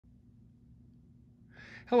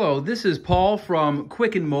Hello, this is Paul from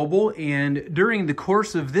Quick and Mobile, and during the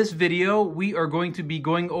course of this video, we are going to be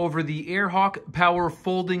going over the AirHawk Power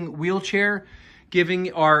Folding Wheelchair,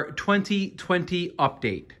 giving our 2020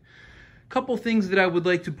 update. A couple things that I would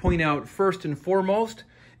like to point out first and foremost.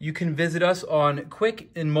 You can visit us on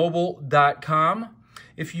quickandmobile.com.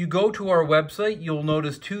 If you go to our website, you'll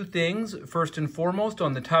notice two things. First and foremost,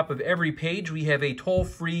 on the top of every page, we have a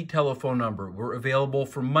toll-free telephone number. We're available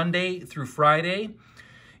from Monday through Friday,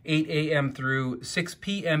 8 a.m. through 6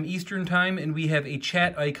 p.m. Eastern Time, and we have a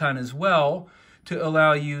chat icon as well to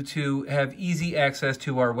allow you to have easy access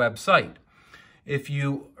to our website. If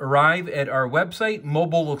you arrive at our website,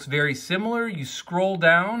 mobile looks very similar. You scroll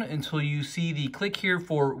down until you see the click here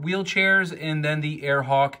for wheelchairs, and then the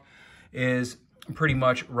AirHawk is pretty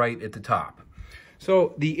much right at the top.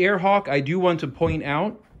 So the AirHawk, I do want to point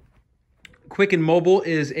out, Quick and Mobile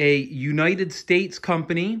is a United States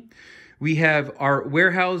company. We have our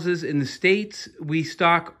warehouses in the States. We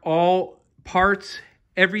stock all parts,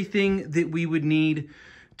 everything that we would need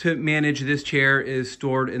to manage this chair is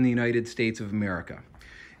stored in the United States of America.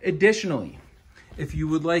 Additionally, if you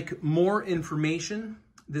would like more information,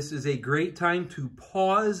 this is a great time to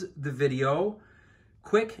pause the video.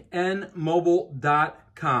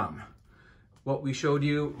 quickandmobile.com. What we showed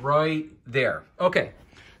you right there. Okay,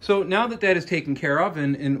 so now that that is taken care of,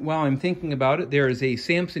 and while I'm thinking about it, there is a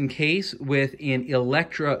Samson case with an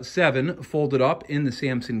Electra 7 folded up in the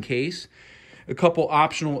Samson case. A couple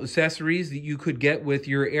optional accessories that you could get with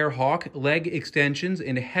your AirHawk: leg extensions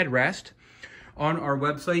and a headrest. On our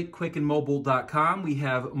website, quickandmobile.com, we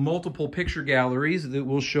have multiple picture galleries that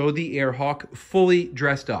will show the AirHawk fully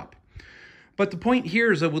dressed up. But the point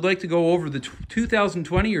here is I would like to go over the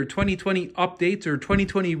 2020 or 2020 updates or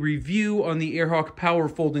 2020 review on the AirHawk Power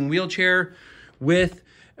Folding Wheelchair with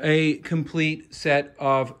a complete set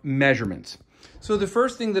of measurements. So the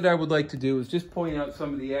first thing that I would like to do is just point out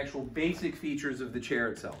some of the actual basic features of the chair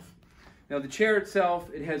itself. Now the chair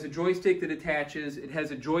itself, it has a joystick that attaches. It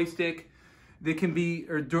has a joystick that can be,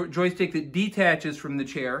 or joystick that detaches from the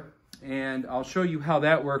chair. And I'll show you how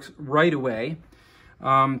that works right away.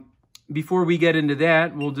 Before we get into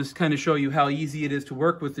that, we'll just kind of show you how easy it is to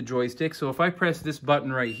work with the joystick. So if I press this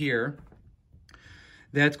button right here,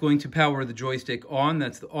 that's going to power the joystick on.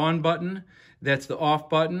 That's the on button. That's the off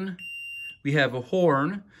button. We have a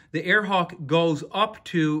horn. The AirHawk goes up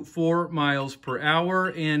to 4 miles per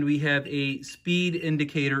hour, and we have a speed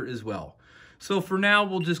indicator as well. So for now,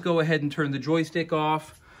 we'll just go ahead and turn the joystick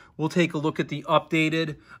off. We'll take a look at the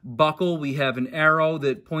updated buckle. We have an arrow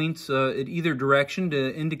that points at either direction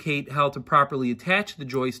to indicate how to properly attach the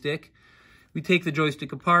joystick. We take the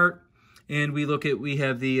joystick apart, and we look at, we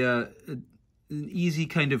have the an easy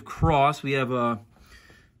kind of cross. We have a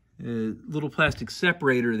little plastic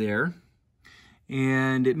separator there.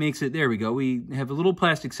 And it makes it, there we go. We have a little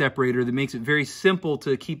plastic separator that makes it very simple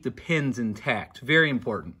to keep the pins intact. Very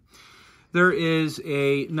important. There is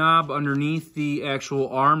a knob underneath the actual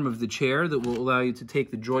arm of the chair that will allow you to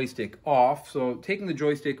take the joystick off. So taking the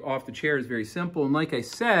joystick off the chair is very simple. And like I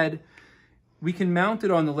said, we can mount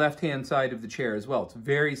it on the left-hand side of the chair as well. It's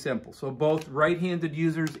very simple. So both right-handed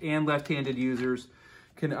users and left-handed users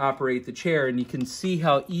can operate the chair. And you can see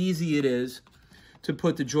how easy it is to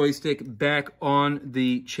put the joystick back on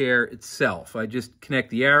the chair itself. I just connect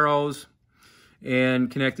the arrows and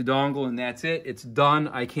connect the dongle, and that's it. It's done.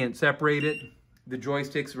 I can't separate it. The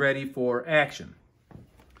joystick's ready for action.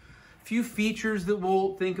 A few features that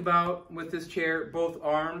we'll think about with this chair: both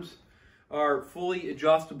arms are fully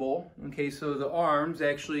adjustable. Okay, so the arms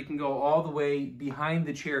actually can go all the way behind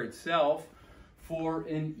the chair itself for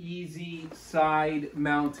an easy side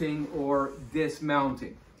mounting or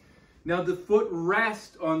dismounting. Now the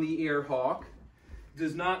footrest on the AirHawk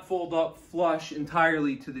does not fold up flush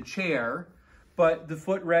entirely to the chair, but the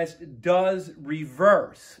footrest does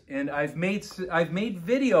reverse. And I've made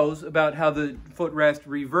videos about how the footrest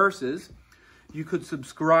reverses. You could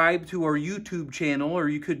subscribe to our YouTube channel, or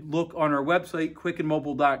you could look on our website,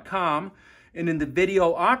 quickandmobile.com, and in the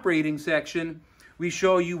video operating section, we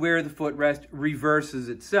show you where the footrest reverses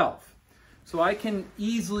itself. So I can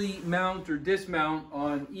easily mount or dismount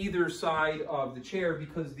on either side of the chair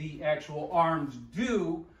because the actual arms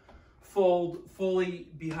do fold fully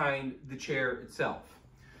behind the chair itself.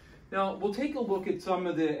 Now we'll take a look at some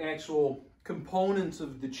of the actual components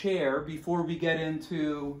of the chair before we get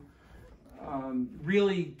into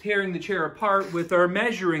really tearing the chair apart with our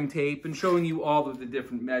measuring tape and showing you all of the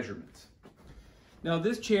different measurements. Now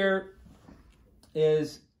this chair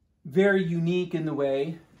is very unique in the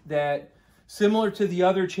way that, similar to the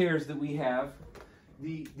other chairs that we have,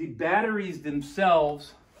 the batteries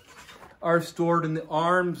themselves are stored in the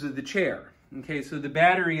arms of the chair. Okay, so the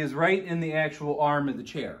battery is right in the actual arm of the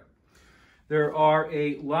chair. There are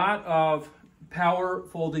a lot of power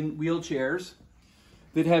folding wheelchairs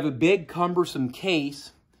that have a big cumbersome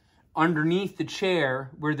case underneath the chair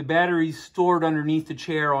where the battery is stored underneath the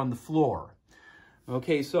chair on the floor.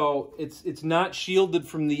 Okay, so it's not shielded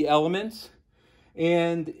from the elements,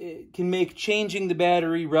 and it can make changing the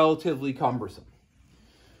battery relatively cumbersome.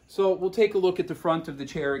 So we'll take a look at the front of the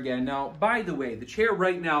chair again. Now, by the way, the chair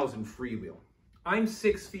right now is in freewheel. I'm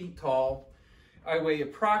 6 feet tall. I weigh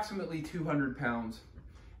approximately 200 pounds.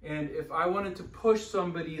 And if I wanted to push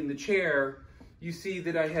somebody in the chair, you see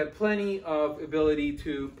that I have plenty of ability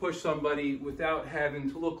to push somebody without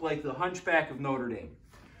having to look like the Hunchback of Notre Dame.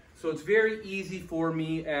 So it's very easy for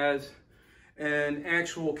me as an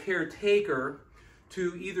actual caretaker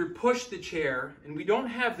to either push the chair, and we don't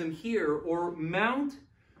have them here, or mount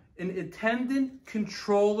an attendant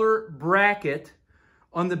controller bracket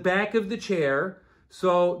on the back of the chair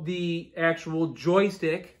so the actual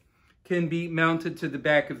joystick can be mounted to the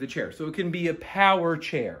back of the chair. So it can be a power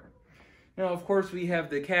chair. Now, of course, we have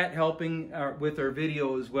the cat helping with our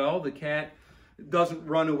video as well. The cat doesn't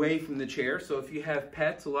run away from the chair. So if you have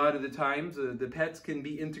pets, a lot of the times the pets can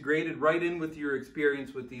be integrated right in with your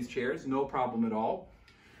experience with these chairs. No problem at all.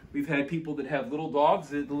 We've had people that have little dogs.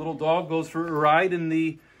 The little dog goes for a ride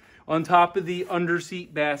on top of the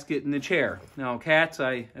underseat basket in the chair. Now, cats,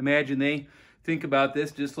 I imagine they think about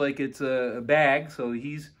this just like it's a bag. So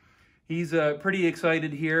he's pretty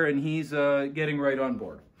excited here, and he's getting right on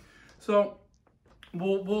board. So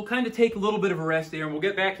we'll kind of take a little bit of a rest there, and we'll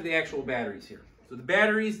get back to the actual batteries here. So the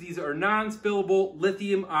batteries, these are non-spillable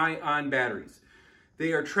lithium-ion batteries.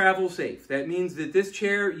 They are travel safe. That means that this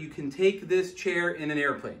chair, you can take this chair in an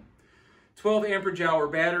airplane. 12 amperage hour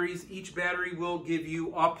batteries. Each battery will give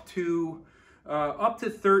you up to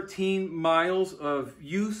 13 miles of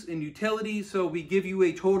use and utility. So we give you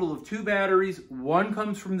a total of 2 batteries. One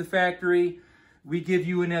comes from the factory. We give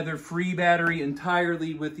you another free battery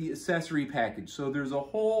entirely with the accessory package. So there's a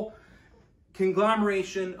whole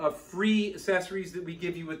conglomeration of free accessories that we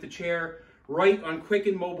give you with the chair right on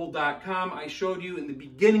quickandmobile.com. I showed you in the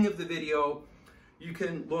beginning of the video. You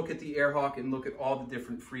can look at the AirHawk and look at all the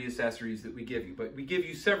different free accessories that we give you. But we give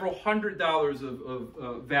you several $100s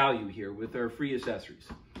of value here with our free accessories.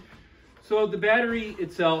 So the battery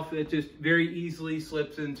itself, it just very easily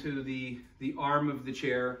slips into the arm of the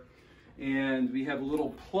chair. And we have a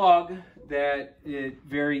little plug that it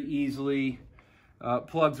very easily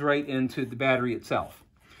plugs right into the battery itself.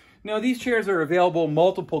 Now, these chairs are available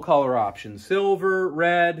multiple color options: silver,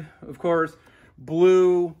 red, of course,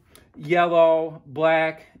 blue, yellow,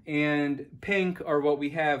 black, and pink are what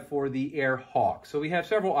we have for the AirHawk. So we have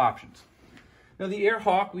several options. Now, the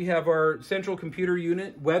AirHawk, we have our central computer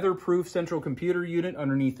unit, weatherproof central computer unit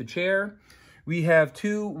underneath the chair. We have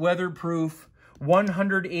 2 weatherproof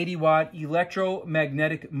 180-watt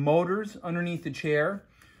electromagnetic motors underneath the chair.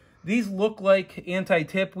 These look like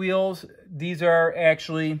anti-tip wheels. These are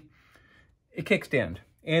actually a kickstand.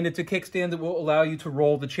 And it's a kickstand that will allow you to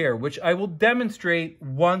roll the chair, which I will demonstrate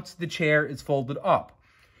once the chair is folded up.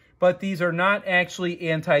 But these are not actually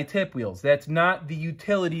anti-tip wheels. That's not the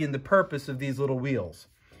utility and the purpose of these little wheels.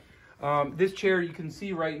 This chair, you can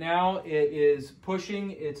see right now, it is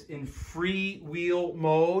pushing. It's in freewheel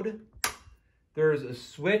mode. There's a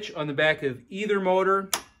switch on the back of either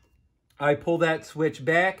motor. I pull that switch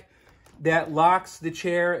back. That locks the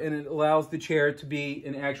chair, and it allows the chair to be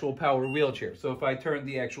an actual power wheelchair. So if I turn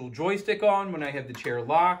the actual joystick on when I have the chair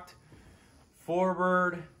locked,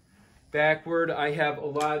 forward, backward, I have a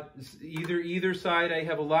lot, either side, I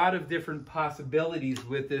have a lot of different possibilities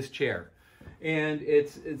with this chair. And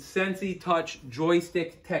it's SensiTouch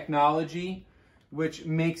joystick technology, which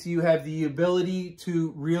makes you have the ability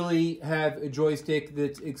to really have a joystick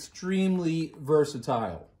that's extremely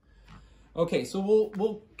versatile. Okay, so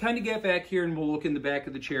we'll kind of get back here and we'll look in the back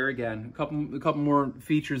of the chair again. A couple more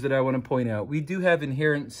features that I want to point out. We do have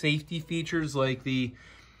inherent safety features like the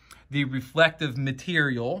reflective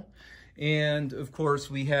material. And of course,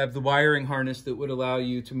 we have the wiring harness that would allow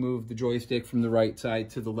you to move the joystick from the right side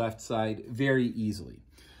to the left side very easily.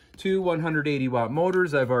 2 180-watt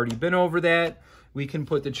motors, I've already been over that. We can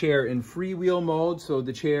put the chair in freewheel mode so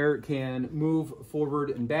the chair can move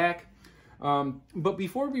forward and back. But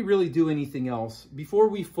before we really do anything else, before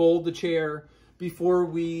we fold the chair, before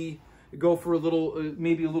we go for a little,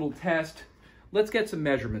 maybe a little test, let's get some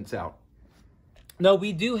measurements out. Now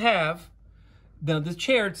we do have, now the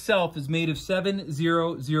chair itself is made of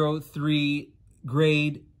 7003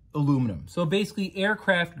 grade aluminum. So basically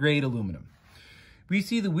aircraft grade aluminum. We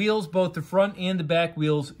see the wheels, both the front and the back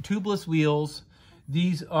wheels, tubeless wheels.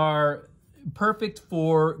 These are perfect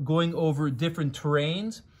for going over different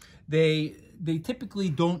terrains. They typically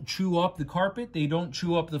don't chew up the carpet. They don't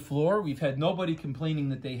chew up the floor. We've had nobody complaining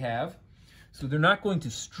that they have. So they're not going to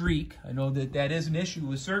streak. I know that that is an issue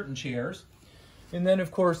with certain chairs. And then, of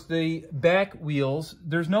course, the back wheels,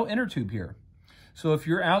 there's no inner tube here. So if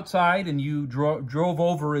you're outside and you drove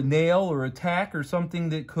over a nail or a tack or something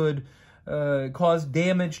that could cause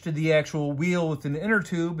damage to the actual wheel with an inner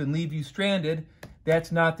tube and leave you stranded,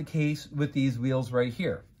 that's not the case with these wheels right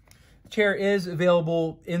here. The chair is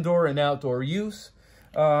available indoor and outdoor use.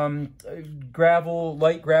 Gravel,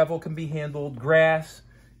 light gravel can be handled, grass.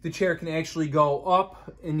 The chair can actually go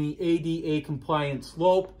up in the ADA compliant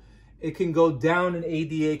slope. It can go down an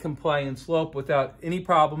ADA compliant slope without any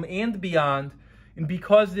problem and beyond. And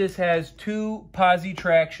because this has two posi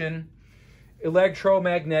traction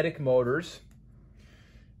electromagnetic motors,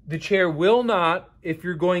 the chair will not, if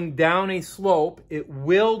you're going down a slope, it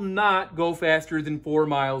will not go faster than 4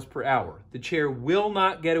 miles per hour. The chair will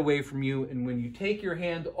not get away from you. And when you take your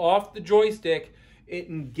hand off the joystick, it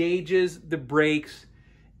engages the brakes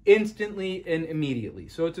instantly and immediately.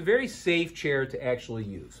 So it's a very safe chair to actually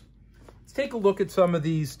use. Let's take a look at some of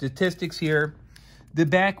these statistics here. The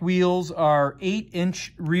back wheels are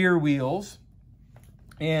 8-inch rear wheels.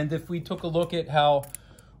 And if we took a look at how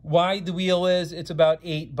wide the wheel is, it's about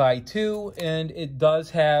 8 by 2, and it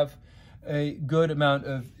does have a good amount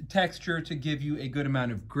of texture to give you a good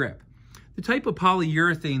amount of grip. The type of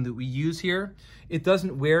polyurethane that we use here, it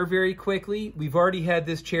doesn't wear very quickly. We've already had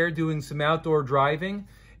this chair doing some outdoor driving,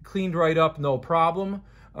 cleaned right up, no problem.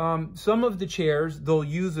 Some of the chairs, they'll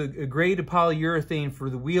use a grade of polyurethane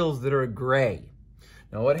for the wheels that are gray.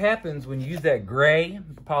 Now what happens when you use that gray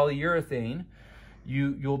polyurethane,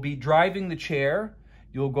 you'll be driving the chair,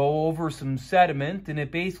 you'll go over some sediment, and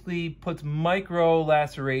it basically puts micro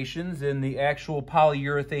lacerations in the actual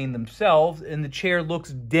polyurethane themselves, and the chair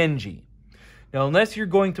looks dingy. Now, unless you're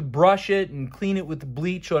going to brush it and clean it with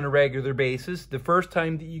bleach on a regular basis, the first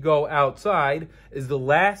time that you go outside is the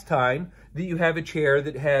last time that you have a chair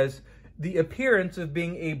that has the appearance of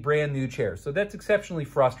being a brand new chair. So that's exceptionally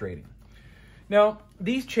frustrating. Now,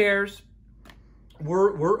 these chairs,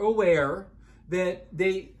 we're aware that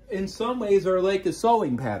they, in some ways, are like a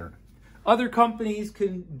sewing pattern. Other companies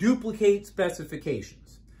can duplicate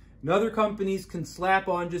specifications. And other companies can slap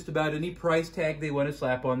on just about any price tag they want to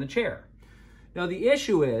slap on the chair. Now, the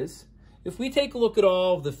issue is, if we take a look at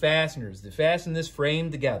all of the fasteners that fasten this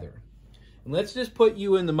frame together, and let's just put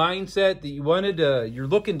you in the mindset that you're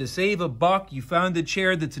looking to save a buck, you found a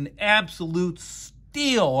chair that's an absolute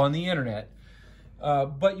steal on the internet,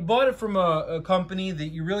 but you bought it from a company that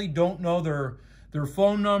you really don't know their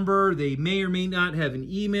phone number, they may or may not have an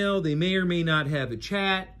email, they may or may not have a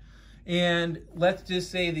chat, and let's just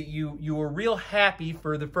say that you were real happy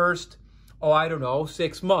for the first,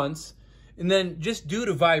 6 months, and then just due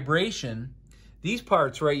to vibration, these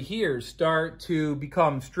parts right here start to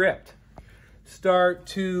become stripped, start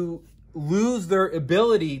to lose their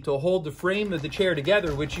ability to hold the frame of the chair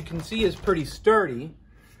together, which you can see is pretty sturdy.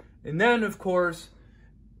 And then, of course,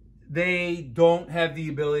 they don't have the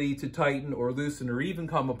ability to tighten or loosen or even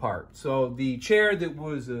come apart. So the chair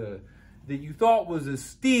that you thought was a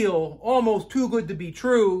steal, almost too good to be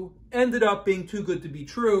true, ended up being too good to be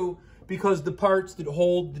true, because the parts that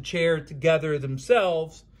hold the chair together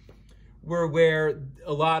themselves were where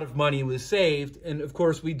a lot of money was saved. And of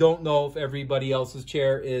course, we don't know if everybody else's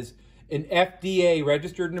chair is an FDA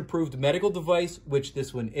registered and approved medical device, which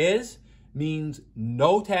this one is, means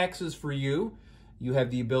no taxes for you. You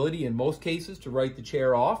have the ability in most cases to write the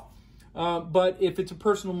chair off. But if it's a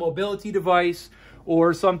personal mobility device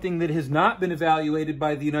or something that has not been evaluated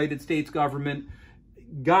by the United States government,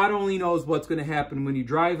 God only knows what's going to happen when you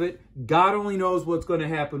drive it. God only knows what's going to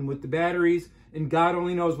happen with the batteries. And God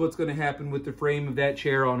only knows what's going to happen with the frame of that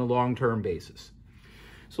chair on a long-term basis.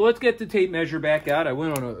 So let's get the tape measure back out. I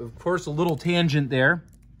went on, of course, a little tangent there.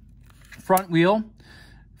 Front wheel.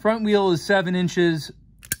 Front wheel is 7 inches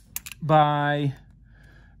by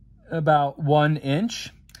about 1 inch.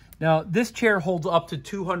 Now, this chair holds up to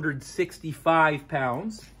 265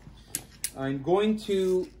 pounds. I'm going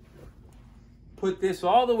to put this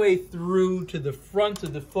all the way through to the front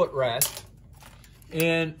of the footrest.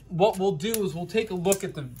 And what we'll do is we'll take a look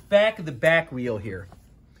at the back of the back wheel here.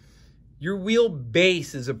 Your wheel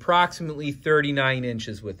base is approximately 39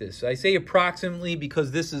 inches with this. I say approximately because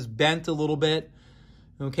this is bent a little bit.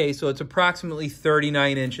 Okay, so it's approximately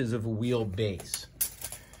 39 inches of a wheel base.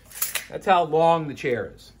 That's how long the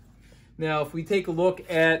chair is. Now, if we take a look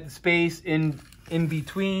at the space in in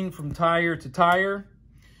between from tire to tire,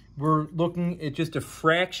 we're looking at just a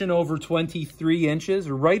fraction over 23 inches,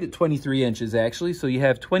 or right at 23 inches actually. So you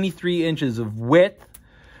have 23 inches of width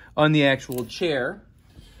on the actual chair.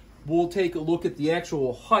 We'll take a look at the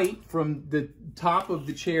actual height from the top of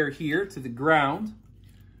the chair here to the ground.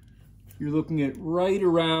 You're looking at right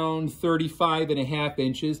around 35.5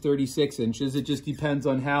 inches, 36 inches. It just depends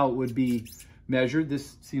on how it would be measured.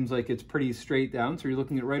 This seems like it's pretty straight down. So you're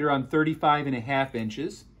looking at right around 35.5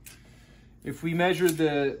 inches. If we measure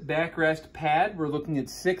the backrest pad, we're looking at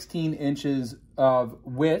 16 inches of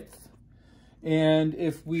width. And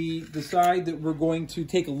if we decide that we're going to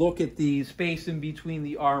take a look at the space in between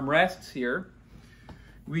the armrests here,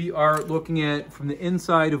 we are looking at, from the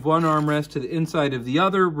inside of one armrest to the inside of the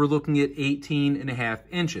other, we're looking at 18.5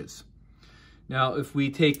 inches. Now, if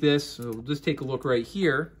we take this, so we'll just take a look right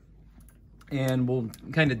here, and we'll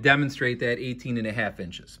kind of demonstrate that 18.5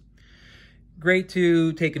 inches. Great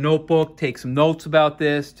to take a notebook, take some notes about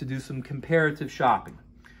this, to do some comparative shopping.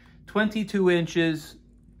 22 inches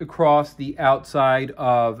across the outside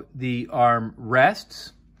of the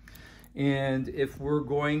armrests. And if we're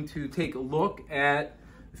going to take a look at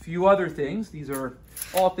a few other things, these are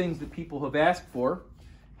all things that people have asked for.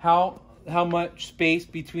 How much space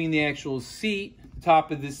between the actual seat, the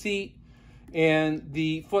top of the seat, and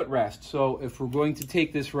the footrest. So if we're going to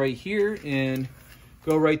take this right here and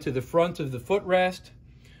go right to the front of the footrest,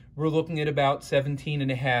 we're looking at about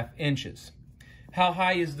 17.5 inches. How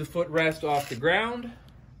high is the footrest off the ground?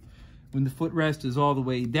 When the footrest is all the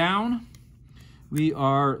way down, we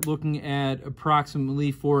are looking at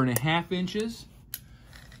approximately 4.5 inches.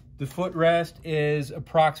 The footrest is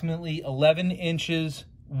approximately 11 inches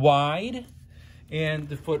wide, and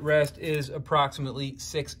the footrest is approximately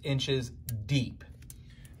 6 inches deep.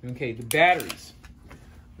 Okay, the batteries.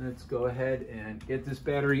 Let's go ahead and get this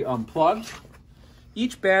battery unplugged.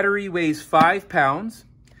 Each battery weighs 5 pounds.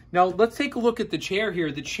 Now, let's take a look at the chair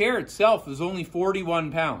here. The chair itself is only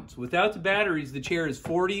 41 pounds. Without the batteries, the chair is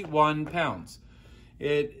 41 pounds.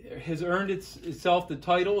 It has earned itself the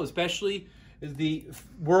title, especially as the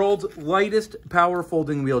world's lightest power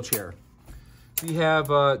folding wheelchair. We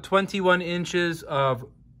have 21 inches of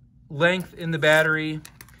length in the battery,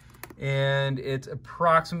 and it's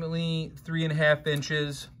approximately 3.5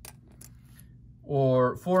 inches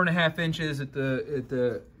or 4.5 inches at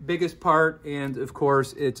the biggest part, and of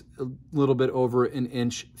course it's a little bit over an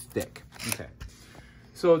inch thick. Okay,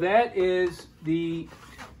 so that is the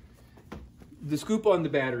scoop on the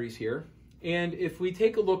batteries here. And if we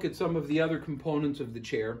take a look at some of the other components of the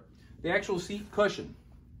chair, the actual seat cushion.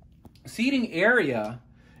 Seating area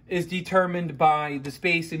is determined by the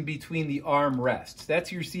space in between the armrests.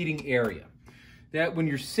 That's your seating area. That when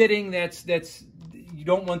you're sitting, that's you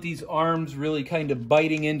don't want these arms really kind of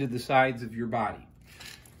biting into the sides of your body.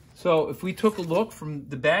 So if we took a look from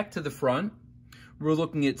the back to the front, we're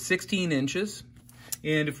looking at 16 inches.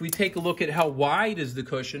 And if we take a look at how wide is the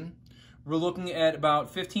cushion, we're looking at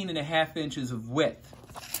about 15.5 inches of width.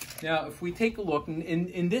 Now, if we take a look,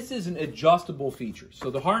 and this is an adjustable feature.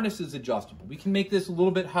 So the harness is adjustable. We can make this a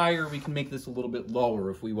little bit higher. We can make this a little bit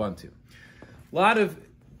lower if we want to. A lot of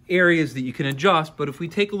areas that you can adjust, but if we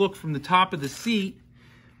take a look from the top of the seat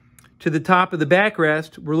to the top of the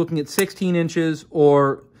backrest, we're looking at 16 inches,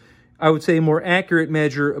 or I would say more accurate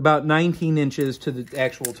measure, about 19 inches to the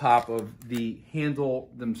actual top of the handle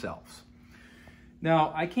themselves.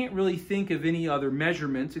 Now, I can't really think of any other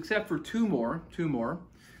measurements except for two more.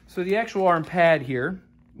 So the actual arm pad here,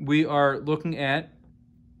 we are looking at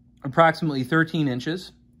approximately 13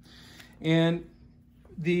 inches. And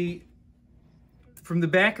from the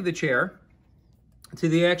back of the chair to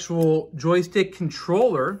the actual joystick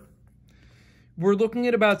controller, we're looking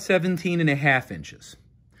at about 17.5 inches.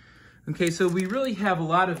 Okay, so we really have a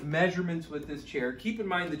lot of measurements with this chair. Keep in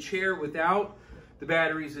mind the chair without the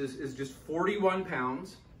batteries is just 41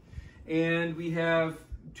 pounds. And we have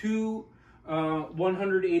two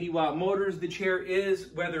 180 watt motors. The chair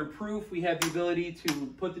is weatherproof. We have the ability to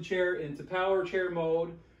put the chair into power chair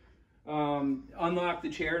mode, unlock the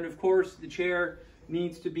chair, and of course the chair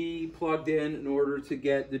needs to be plugged in order to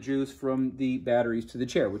get the juice from the batteries to the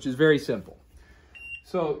chair, which is very simple.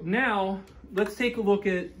 So now let's take a look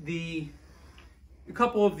at a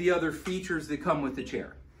couple of the other features that come with the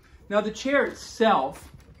chair. Now the chair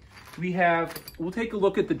itself, we'll take a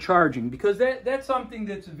look at the charging, because that's something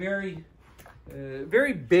that's a very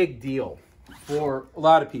big deal for a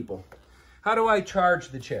lot of people. How do I charge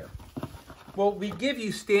the chair? Well, we give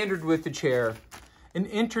you standard with the chair an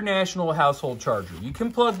international household charger. You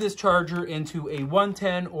can plug this charger into a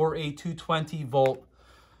 110 or a 220 volt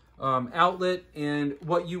outlet. And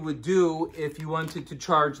what you would do if you wanted to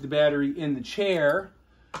charge the battery in the chair,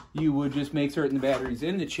 you would just make certain the battery's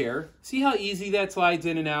in the chair. See how easy that slides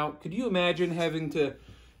in and out? Could you imagine having to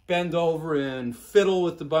bend over and fiddle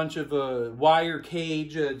with a bunch of wire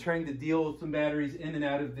cage, trying to deal with some batteries in and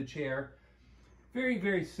out of the chair? Very,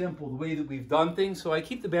 very simple the way that we've done things. So I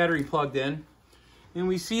keep the battery plugged in, and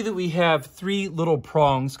we see that we have 3 little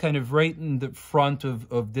prongs kind of right in the front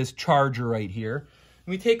of this charger right here.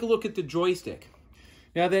 And we take a look at the joystick.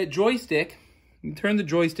 Now that joystick, you turn the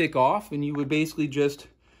joystick off, and you would basically just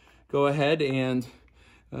go ahead and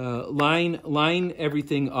line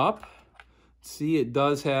everything up. See, it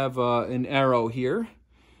does have an arrow here,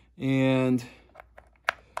 and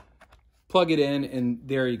plug it in, and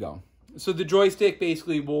there you go. So the joystick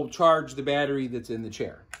basically will charge the battery that's in the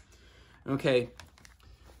chair. Okay,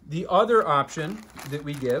 the other option that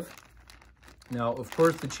we give, now of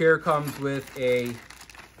course the chair comes with a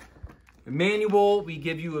manual. We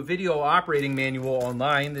give you a video operating manual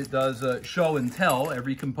online that does show and tell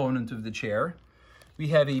every component of the chair. We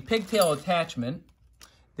have a pigtail attachment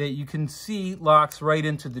that you can see locks right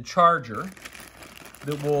into the charger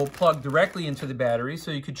that will plug directly into the battery,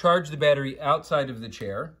 so you could charge the battery outside of the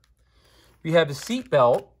chair. We have a seat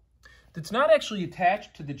belt that's not actually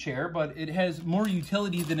attached to the chair, but it has more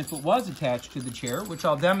utility than if it was attached to the chair, which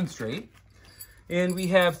I'll demonstrate. And we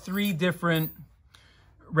have 3 different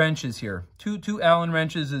wrenches here. Two Allen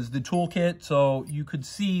wrenches is the toolkit, so you could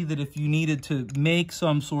see that if you needed to make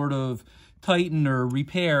some sort of tighten or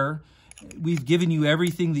repair, we've given you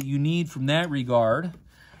everything that you need from that regard.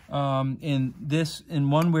 And this, in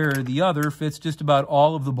one way or the other, fits just about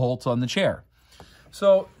all of the bolts on the chair.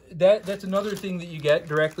 So that's another thing that you get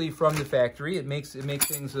directly from the factory. It makes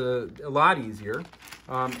things a lot easier,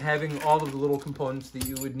 having all of the little components that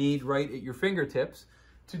you would need right at your fingertips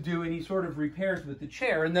to do any sort of repairs with the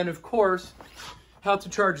chair. And then, of course, how to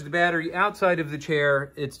charge the battery outside of the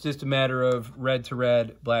chair. It's just a matter of red to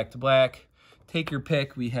red, black to black. Take your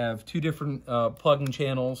pick. We have 2 different plug-in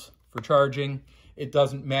channels for charging. It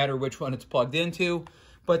doesn't matter which one it's plugged into,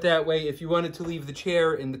 but that way, if you wanted to leave the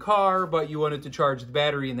chair in the car, but you wanted to charge the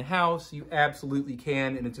battery in the house, you absolutely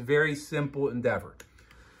can, and it's a very simple endeavor.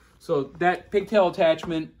 So that pigtail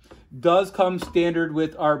attachment does come standard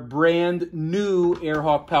with our brand new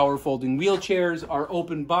AirHawk Power Folding Wheelchairs. Our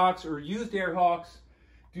open box or used AirHawks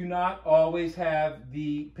do not always have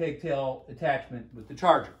the pigtail attachment with the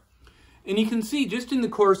charger. And you can see just in the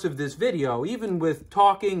course of this video, even with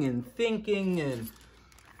talking and thinking and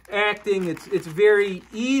acting, it's very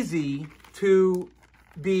easy to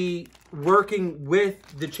be working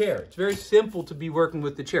with the chair. It's very simple to be working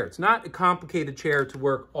with the chair. It's not a complicated chair to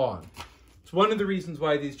work on. It's one of the reasons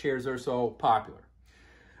why these chairs are so popular.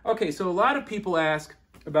 Okay, so a lot of people ask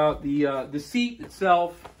about the seat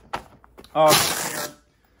itself of the chair.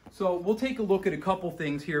 So we'll take a look at a couple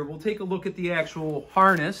things here. We'll take a look at the actual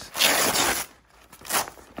harness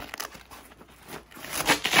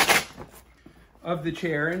of the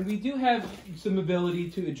chair, and we do have some ability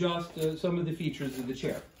to adjust some of the features of the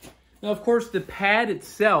chair. Now, of course, the pad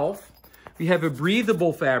itself, we have a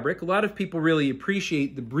breathable fabric. A lot of people really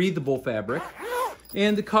appreciate the breathable fabric.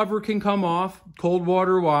 And the cover can come off, cold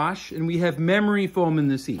water wash, and we have memory foam in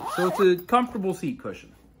the seat. So it's a comfortable seat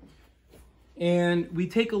cushion. And we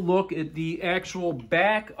take a look at the actual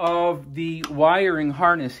back of the wiring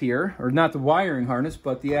harness here, or not the wiring harness,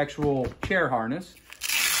 but the actual chair harness.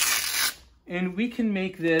 And we can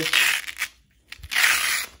make this,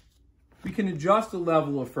 we can adjust the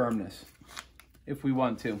level of firmness if we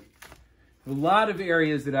want to. A lot of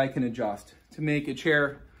areas that I can adjust to make a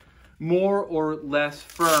chair more or less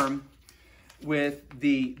firm with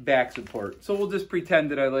the back support. So we'll just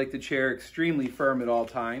pretend that I like the chair extremely firm at all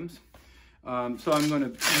times. So I'm going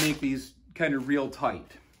to make these kind of real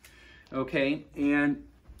tight. Okay, and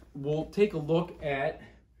we'll take a look at,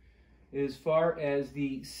 as far as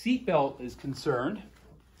the seat belt is concerned,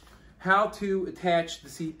 how to attach the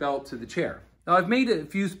seat belt to the chair. Now, I've made a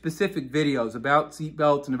few specific videos about seat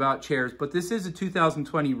belts and about chairs, but this is a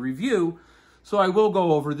 2020 review, so I will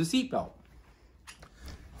go over the seat belt.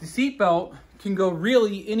 The seat belt can go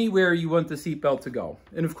really anywhere you want the seat belt to go.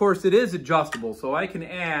 And of course, it is adjustable, so I can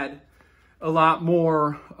add a lot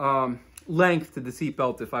more length to the seat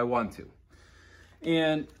belt if I want to.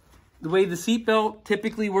 And the way the seat belt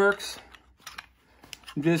typically works,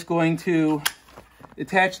 I'm just going to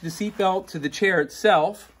attach the seat belt to the chair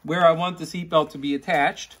itself, where I want the seat belt to be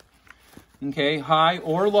attached. Okay, high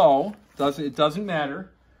or low, it doesn't matter.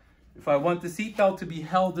 If I want the seat belt to be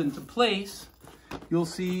held into place, you'll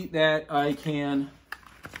see that I can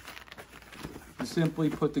simply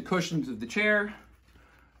put the cushions of the chair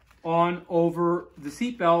on over the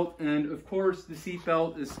seatbelt, and of course the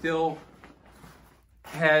seatbelt is still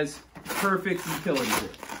has perfect utility here.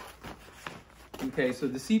 Okay, so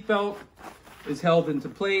the seatbelt is held into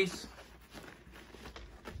place.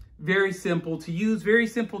 Very simple to use, very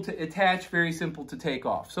simple to attach, very simple to take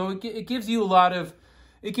off. So it gives you a lot of,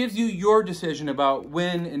 it gives you your decision about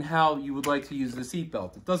when and how you would like to use the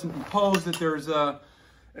seatbelt. It doesn't impose that there's a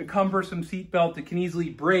cumbersome seatbelt that can easily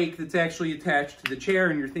break that's actually attached to the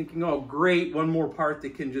chair, and you're thinking, oh great, one more part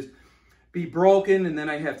that can just be broken and then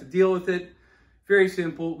I have to deal with it. Very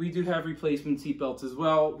simple. We do have replacement seatbelts as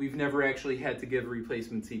well. We've never actually had to give a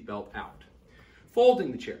replacement seatbelt out.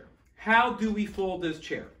 Folding the chair. How do we fold this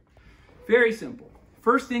chair? Very simple.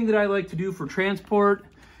 First thing that I like to do for transport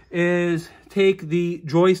is take the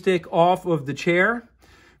joystick off of the chair.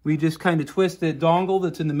 We just kind of twist the dongle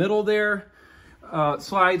that's in the middle there.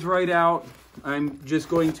 Slides right out. I'm just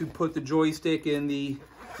going to put the joystick in the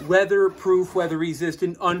weatherproof,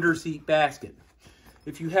 weather-resistant underseat basket.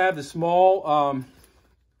 If you have a small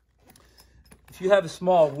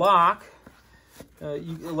lock, a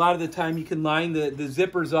lot of the time you can line the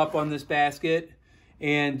zippers up on this basket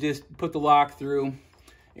and just put the lock through,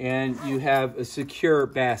 and you have a secure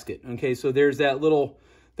basket. Okay, so there's two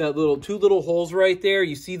little holes right there.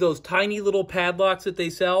 You see those tiny little padlocks that they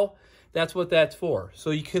sell? That's what that's for. So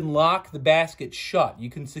you can lock the basket shut. You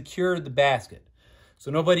can secure the basket. So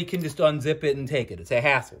nobody can just unzip it and take it. It's a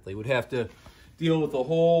hassle. They would have to deal with a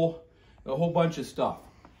whole bunch of stuff.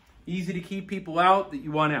 Easy to keep people out that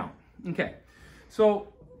you want out. Okay,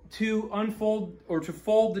 so to unfold or to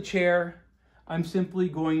fold the chair, I'm simply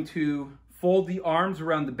going to fold the arms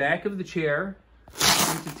around the back of the chair.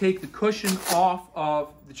 I'm going to take the cushion off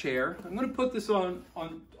of the chair. I'm going to put this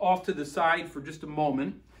off to the side for just a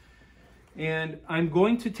moment. And I'm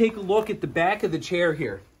going to take a look at the back of the chair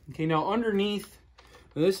here. Okay, now underneath,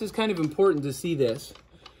 now this is kind of important to see this.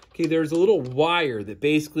 Okay, there's a little wire that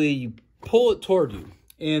basically you pull it toward you,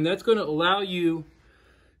 and that's going to allow you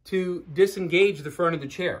to disengage the front of the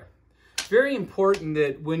chair. It's very important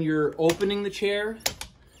that when you're opening the chair,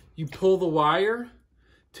 you pull the wire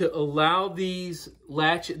to allow these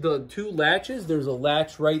the two latches. There's a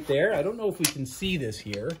latch right there. I don't know if we can see this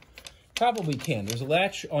here. Probably can. There's a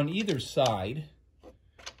latch on either side.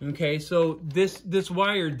 Okay, so this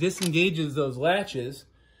wire disengages those latches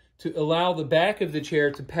to allow the back of the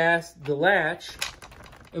chair to pass the latch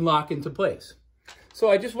and lock into place.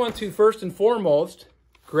 So I just want to first and foremost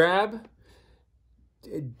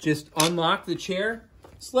just unlock the chair,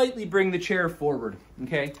 slightly bring the chair forward,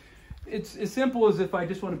 okay? It's as simple as if I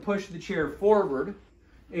just want to push the chair forward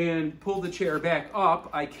and pull the chair back up,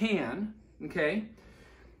 I can, okay?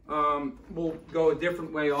 We'll go a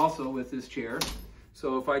different way also with this chair.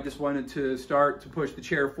 So if I just wanted to start to push the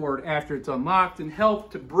chair forward after it's unlocked and help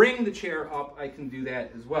to bring the chair up, I can do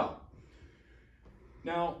that as well.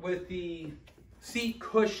 Now with the seat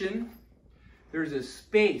cushion, there's a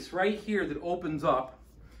space right here that opens up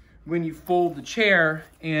when you fold the chair,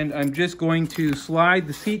 and I'm just going to slide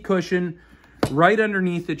the seat cushion right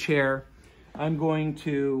underneath the chair. I'm going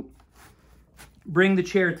to bring the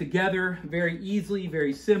chair together very easily,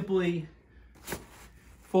 very simply,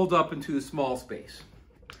 fold up into a small space.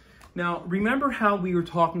 Now, remember how we were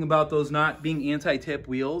talking about those not being anti-tip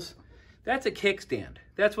wheels? That's a kickstand.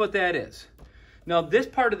 That's what that is. Now, this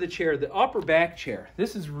part of the chair, the upper back chair,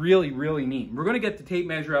 this is really, really neat. We're going to get the tape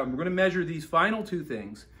measure out, and we're going to measure these final two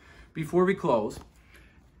things before we close.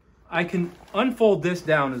 I can unfold this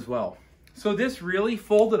down as well. So this really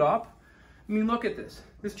folded up. I mean, look at this.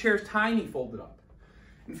 This chair's tiny folded up.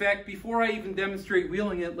 In fact, before I even demonstrate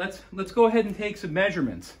wheeling it, let's go ahead and take some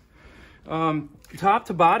measurements. Top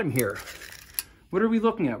to bottom here, what are we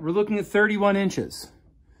looking at? We're looking at 31 inches.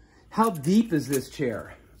 How deep is this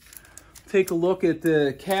chair? Take a look at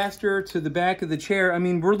the caster to the back of the chair. I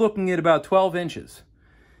mean, we're looking at about 12 inches.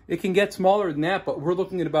 It can get smaller than that, but we're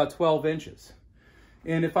looking at about 12 inches.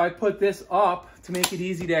 And if I put this up to make it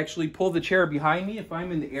easy to actually pull the chair behind me, if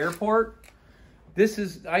I'm in the airport, this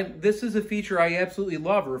is a feature I absolutely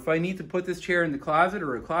love. Or if I need to put this chair in the closet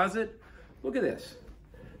or a closet, look at this.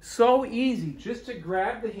 So easy just to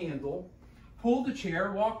grab the handle, pull the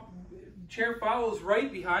chair, chair follows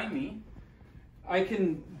right behind me. I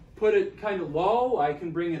can put it kind of low, I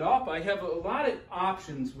can bring it up. I have a lot of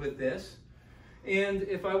options with this. And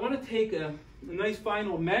if I want to take a nice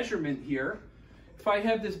final measurement here, if I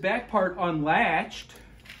have this back part unlatched,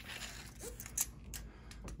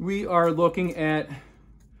 we are looking at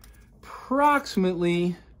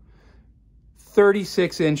approximately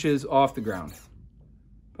 36 inches off the ground.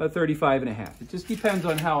 About 35 and a half. It just depends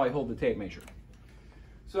on how I hold the tape measure.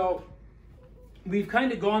 So we've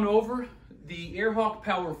kind of gone over the AirHawk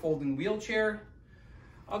Power Folding Wheelchair.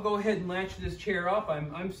 I'll go ahead and latch this chair up.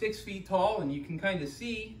 I'm 6 feet tall, and you can kind of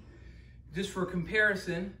see, just for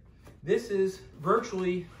comparison, this is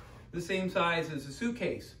virtually the same size as a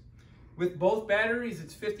suitcase. With both batteries,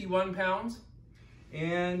 it's 51 pounds,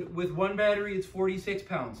 and with one battery, it's 46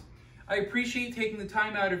 pounds. I appreciate taking the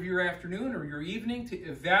time out of your afternoon or your evening to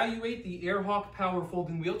evaluate the AirHawk Power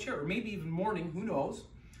Folding Wheelchair, or maybe even morning, who knows.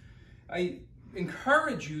 I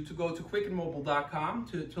encourage you to go to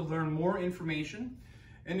quickandmobile.com to learn more information.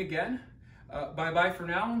 And again, bye-bye for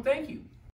now, and thank you.